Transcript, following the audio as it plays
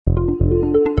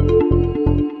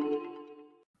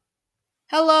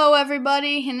Hello,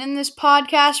 everybody, and in this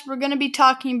podcast, we're going to be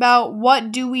talking about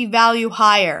what do we value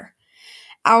higher,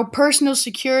 our personal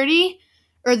security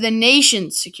or the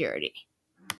nation's security?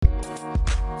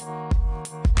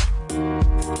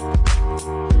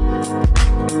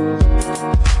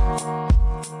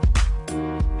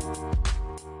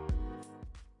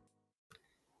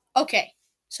 Okay,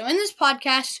 so in this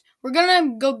podcast, we're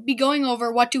going to be going over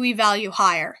what do we value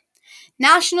higher,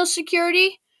 national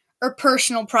security or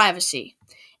personal privacy.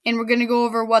 And we're going to go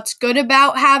over what's good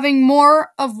about having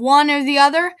more of one or the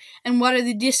other, and what are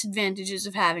the disadvantages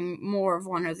of having more of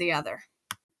one or the other.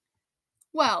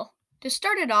 Well, to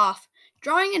start it off,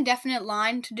 drawing a definite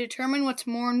line to determine what's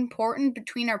more important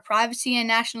between our privacy and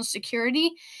national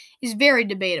security is very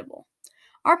debatable.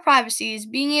 Our privacy is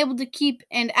being able to keep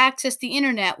and access the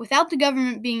internet without the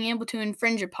government being able to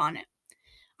infringe upon it.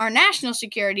 Our national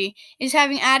security is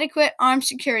having adequate armed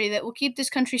security that will keep this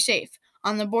country safe,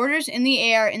 on the borders, in the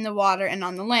air, in the water, and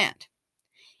on the land.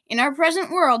 In our present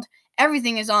world,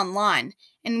 everything is online,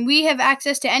 and we have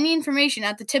access to any information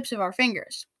at the tips of our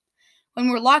fingers. When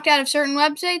we're locked out of certain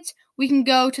websites, we can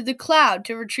go to the cloud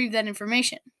to retrieve that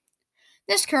information.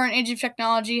 This current age of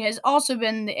technology has also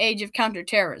been the age of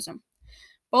counterterrorism.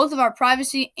 Both of our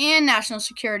privacy and national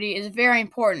security is very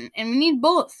important, and we need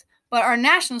both, but our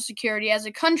national security as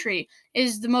a country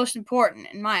is the most important,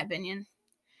 in my opinion.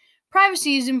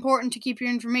 Privacy is important to keep your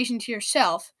information to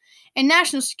yourself, and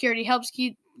national security helps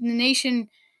keep the nation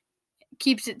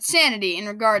keeps its sanity in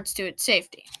regards to its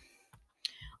safety.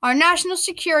 Our national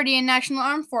security and national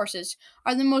armed forces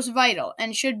are the most vital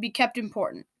and should be kept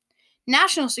important.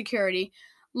 National security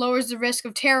lowers the risk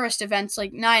of terrorist events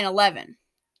like 9/11.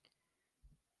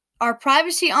 Our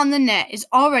privacy on the net is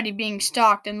already being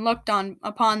stalked and looked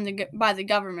upon by the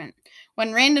government.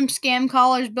 When random scam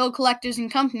callers, bill collectors,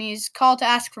 and companies call to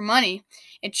ask for money,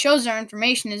 it shows our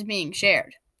information is being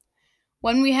shared.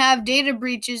 When we have data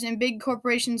breaches in big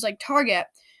corporations like Target,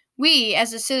 we, as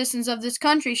the citizens of this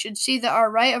country, should see that our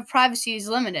right of privacy is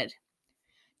limited.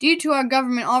 Due to our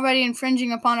government already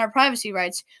infringing upon our privacy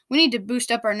rights, we need to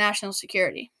boost up our national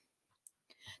security.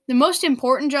 The most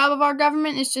important job of our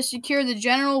government is to secure the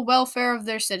general welfare of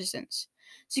their citizens.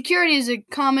 Security is a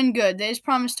common good that is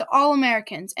promised to all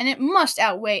Americans, and it must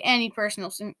outweigh any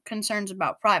personal concerns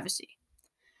about privacy.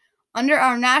 Under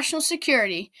our national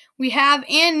security, we have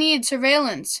and need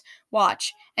surveillance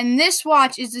watch, and this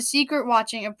watch is the secret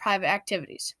watching of private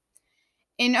activities.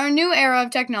 In our new era of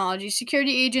technology,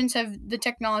 security agents have the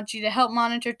technology to help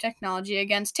monitor technology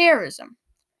against terrorism.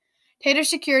 Tighter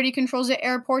security controls at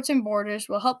airports and borders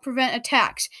will help prevent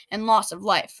attacks and loss of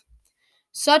life.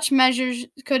 Such measures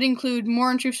could include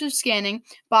more intrusive scanning,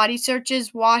 body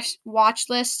searches, watch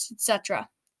lists, etc.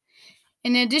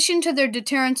 In addition to their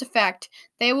deterrence effect,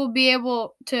 they will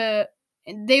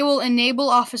enable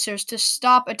officers to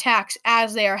stop attacks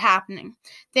as they are happening.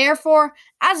 Therefore,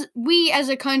 we as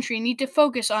a country need to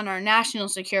focus on our national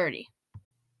security.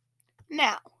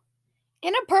 Now,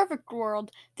 in a perfect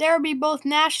world, there would be both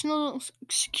national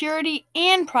security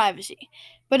and privacy,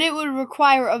 but it would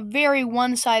require a very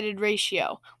one-sided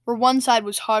ratio, where one side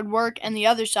was hard work and the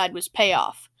other side was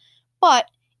payoff. But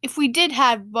if we did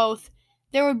have both,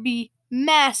 there would be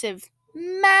massive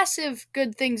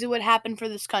good things that would happen for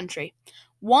this country.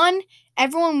 One,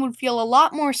 everyone would feel a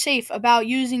lot more safe about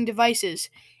using devices,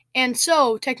 and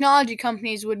so technology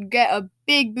companies would get a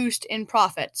big boost in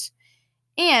profits.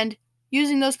 And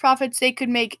using those profits, they could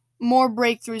make more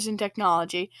breakthroughs in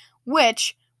technology,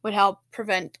 which would help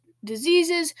prevent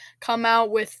diseases, come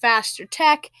out with faster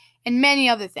tech, and many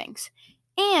other things.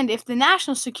 And if the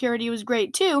national security was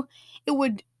great too, it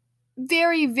would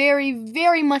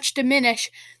very much diminish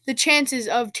the chances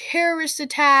of terrorist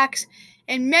attacks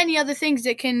and many other things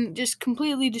that can just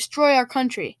completely destroy our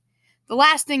country. The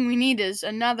last thing we need is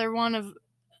another one of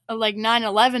like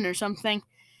 9/11 or something.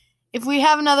 If we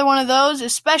have another one of those,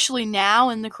 especially now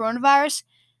in the coronavirus,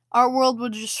 our world will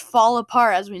just fall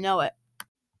apart as we know it.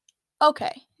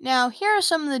 Okay, now here are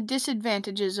some of the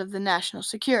disadvantages of the national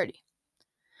security.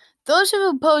 Those who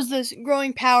oppose this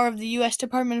growing power of the U.S.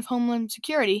 Department of Homeland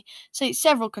Security cite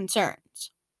several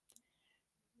concerns.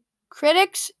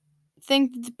 Critics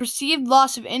think that the perceived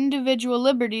loss of individual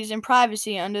liberties and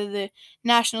privacy under the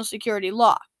national security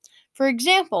law. For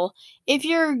example, if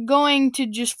you're going to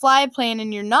just fly a plane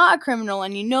and you're not a criminal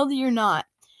and you know that you're not,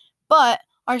 but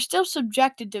are still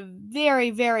subjected to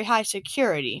very high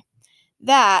security,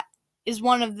 that is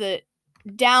one of the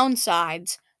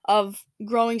downsides of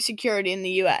growing security in the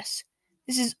U.S.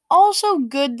 This is also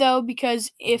good, though,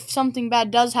 because if something bad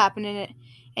does happen in it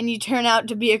and you turn out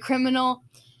to be a criminal,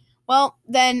 well,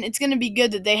 then it's going to be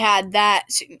good that they had that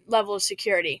level of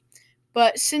security.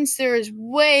 But since there is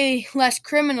way less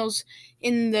criminals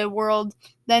in the world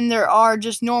than there are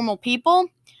just normal people,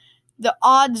 the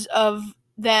odds of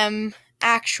them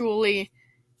actually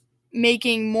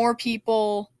making more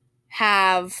people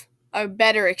have a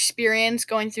better experience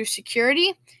going through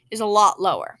security is a lot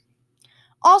lower.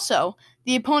 Also,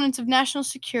 the opponents of national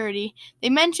security, they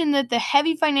mentioned that the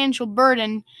heavy financial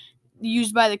burden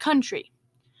used by the country,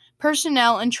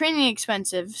 personnel and training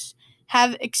expenses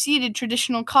have exceeded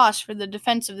traditional costs for the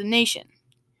defense of the nation.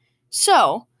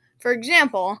 So, for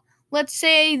example, let's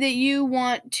say that you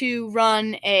want to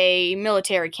run a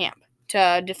military camp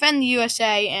to defend the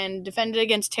USA and defend it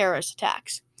against terrorist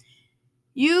attacks.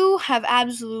 You have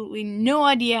absolutely no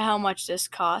idea how much this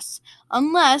costs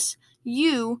unless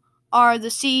you are the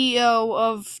CEO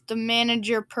of the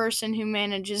manager person who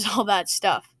manages all that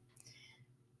stuff.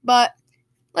 But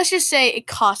let's just say it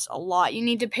costs a lot. You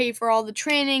need to pay for all the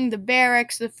training, the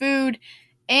barracks, the food,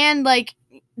 and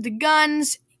the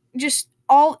guns, just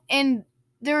all, and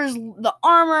there's the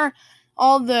armor,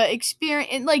 all the experience,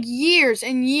 and years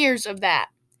and years of that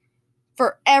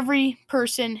for every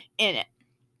person in it.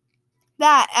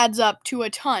 That adds up to a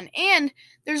ton. And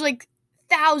there's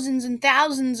thousands and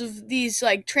thousands of these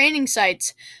training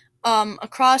sites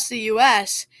across the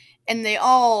US, and they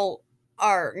all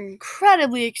are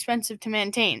incredibly expensive to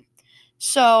maintain.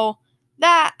 So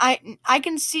that I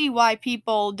can see why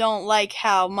people don't like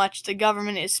how much the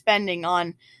government is spending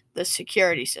on the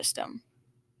security system.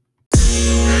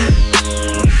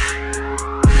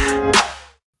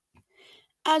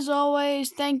 As always,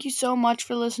 thank you so much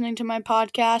for listening to my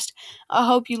podcast. I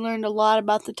hope you learned a lot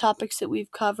about the topics that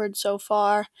we've covered so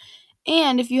far.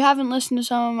 And if you haven't listened to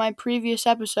some of my previous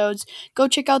episodes, go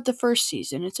check out the first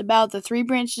season. It's about the 3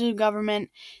 branches of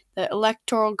government, the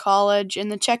Electoral College,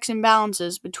 and the checks and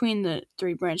balances between the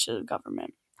 3 branches of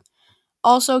government.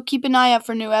 Also, keep an eye out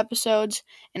for new episodes,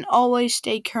 and always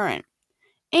stay current.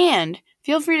 And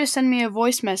feel free to send me a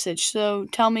voice message, so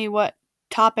tell me what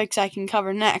topics I can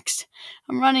cover next.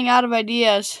 I'm running out of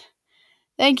ideas.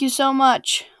 Thank you so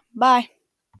much. Bye.